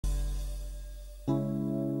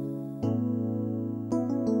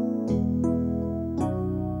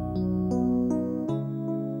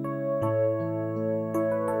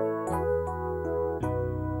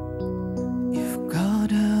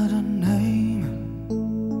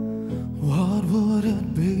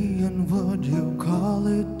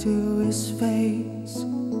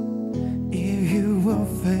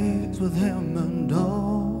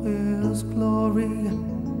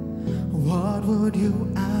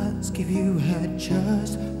ask if you had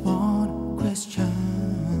just one question.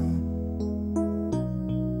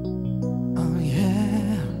 Oh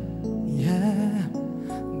yeah, yeah,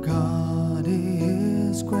 God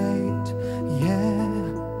is great. Yeah,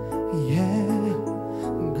 yeah,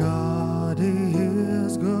 God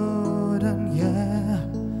is good. And yeah,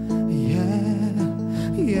 yeah,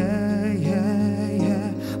 yeah, yeah,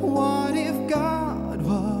 yeah. What if God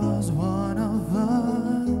was one of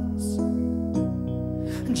us?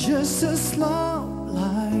 Just as slow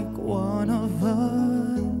like one of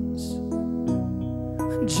us,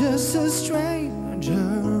 just a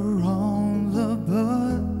stranger on the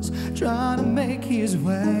bus, trying to make his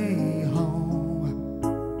way home.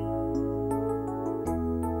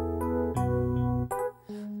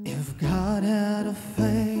 If God had a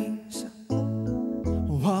face,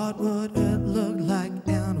 what would it look like,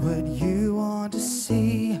 and would you want to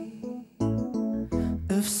see?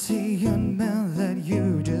 If seeing meant that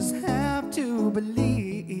you just have to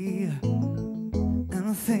believe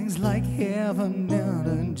in things like heaven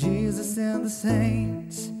and Jesus and the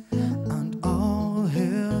saints and all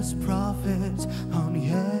his prophets. Oh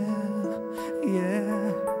yeah,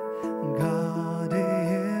 yeah, God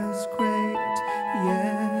is great.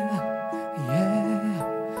 Yeah, yeah,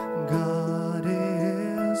 God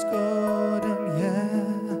is good. And yeah,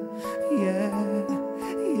 yeah,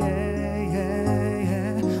 yeah,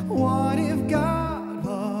 yeah. What if God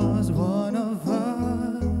was one of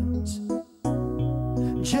us?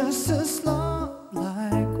 Just as slow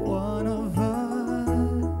like one of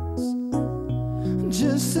us,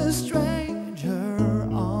 just a stranger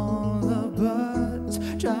on the bus,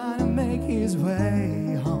 trying to make his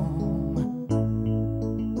way home.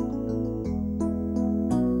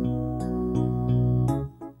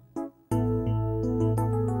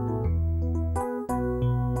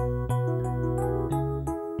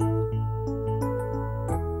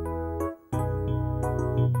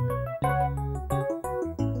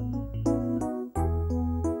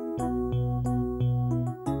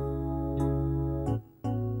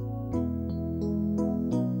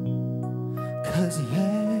 Cause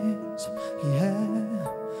yes, yeah,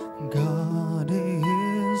 God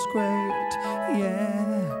is great.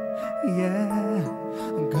 Yeah, yeah,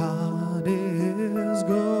 God is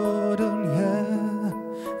good. And yeah,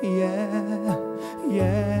 yeah,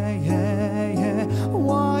 yeah, yeah, yeah.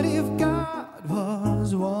 What if God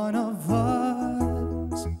was one of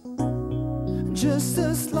us? Just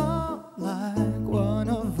as slow like one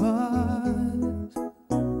of us,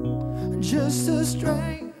 just a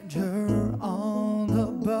stranger on the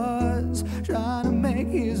bus, trying to make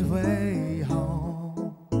his way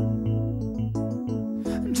home.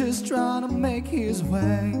 Just trying to make his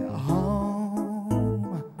way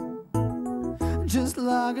home. Just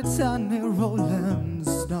like a tiny rolling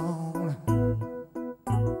stone,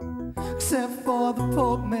 except for the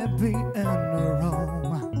Pope maybe in Rome.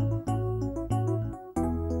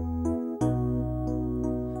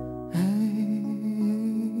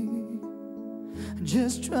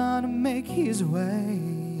 Just trying to make his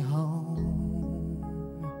way home.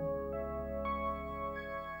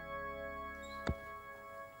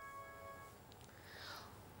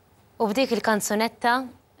 U b'dik il-kanzunetta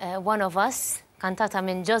One of Us, kantata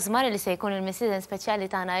minn Josmar li se jkun il-missiden speċjali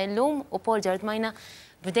tagħna llum, u Giordimaina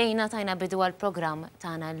bdejna tajna bidu għall-programm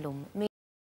tagħna llum.